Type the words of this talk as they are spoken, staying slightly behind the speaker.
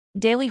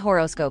Daily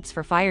horoscopes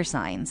for fire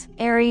signs,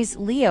 Aries,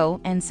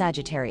 Leo, and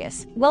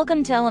Sagittarius.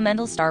 Welcome to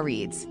Elemental Star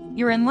Reads,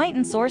 your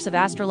enlightened source of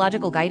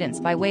astrological guidance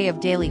by way of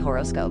daily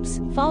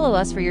horoscopes. Follow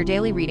us for your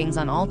daily readings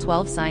on all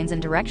 12 signs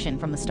and direction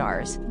from the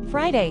stars.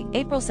 Friday,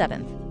 April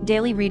 7th.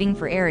 Daily reading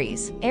for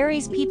Aries.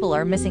 Aries, people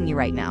are missing you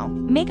right now.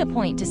 Make a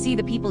point to see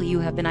the people you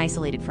have been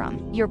isolated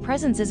from. Your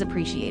presence is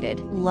appreciated.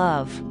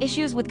 Love.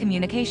 Issues with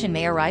communication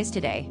may arise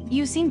today.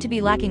 You seem to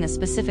be lacking a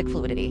specific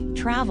fluidity.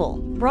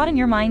 Travel. Broaden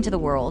your mind to the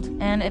world,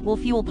 and it will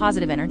fuel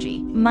positive energy.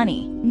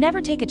 Money.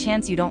 Never take a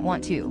chance you don't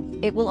want to.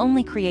 It will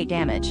only create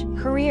damage.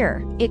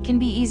 Career. It can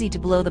be easy to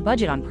blow the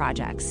budget on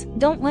projects.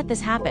 Don't let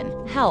this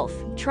happen. Health.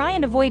 Try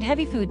and avoid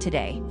heavy food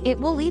today. It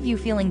will leave you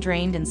feeling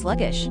drained and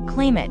sluggish.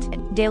 Claim it.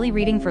 Daily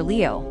reading for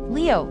Leo.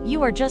 Leo,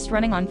 you are just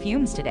running on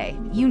fumes today.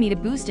 You need a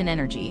boost in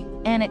energy,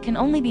 and it can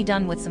only be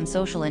done with some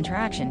social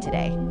interaction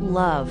today.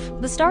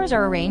 Love. The stars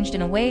are arranged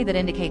in a way that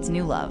indicates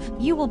new love.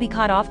 You will be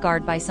caught off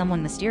guard by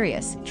someone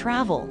mysterious.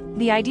 Travel.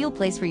 The ideal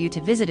place for you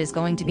to visit is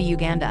going to be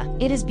Uganda.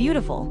 It is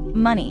beautiful.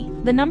 Money.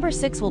 The number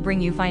 6 will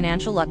bring you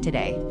financial luck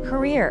today.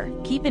 Career.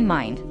 Keep in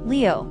mind,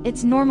 Leo,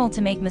 it's normal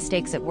to make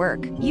mistakes at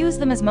work. Use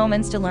them as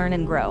moments to learn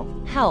and grow.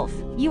 Health.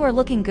 You are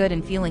looking good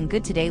and feeling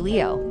good today,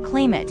 Leo.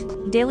 Claim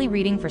it. Daily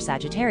reading for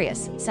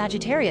Sagittarius.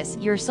 Sagittarius,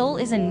 your soul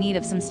is in need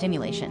of some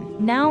stimulation.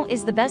 Now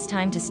is the best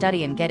time to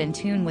study and get in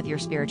tune with your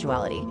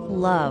spirituality.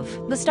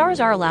 Love. The stars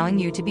are allowing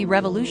you to be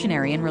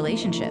revolutionary in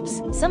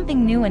relationships.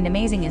 Something new and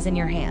amazing is in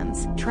your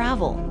hands.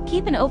 Travel.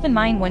 Keep an open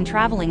mind when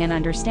traveling and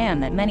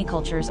understand that many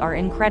cultures are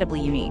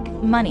incredibly unique.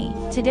 Money.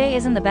 Today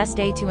isn't the best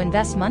day to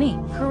invest money.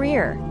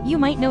 Career. You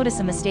might notice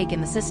a mistake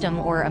in the system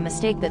or a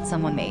mistake that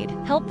someone made.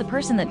 Help the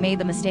person that made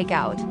the mistake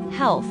out.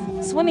 Health.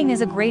 Swimming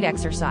is a great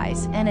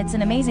exercise, and it's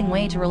an amazing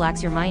way to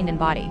relax your mind and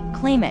body.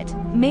 Claim it.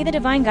 May the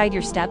divine guide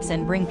your steps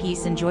and bring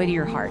peace and joy to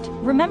your heart.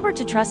 Remember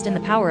to trust in the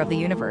power of the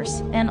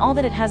universe and all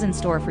that it has in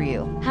store for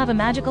you. Have a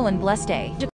magical and blessed day.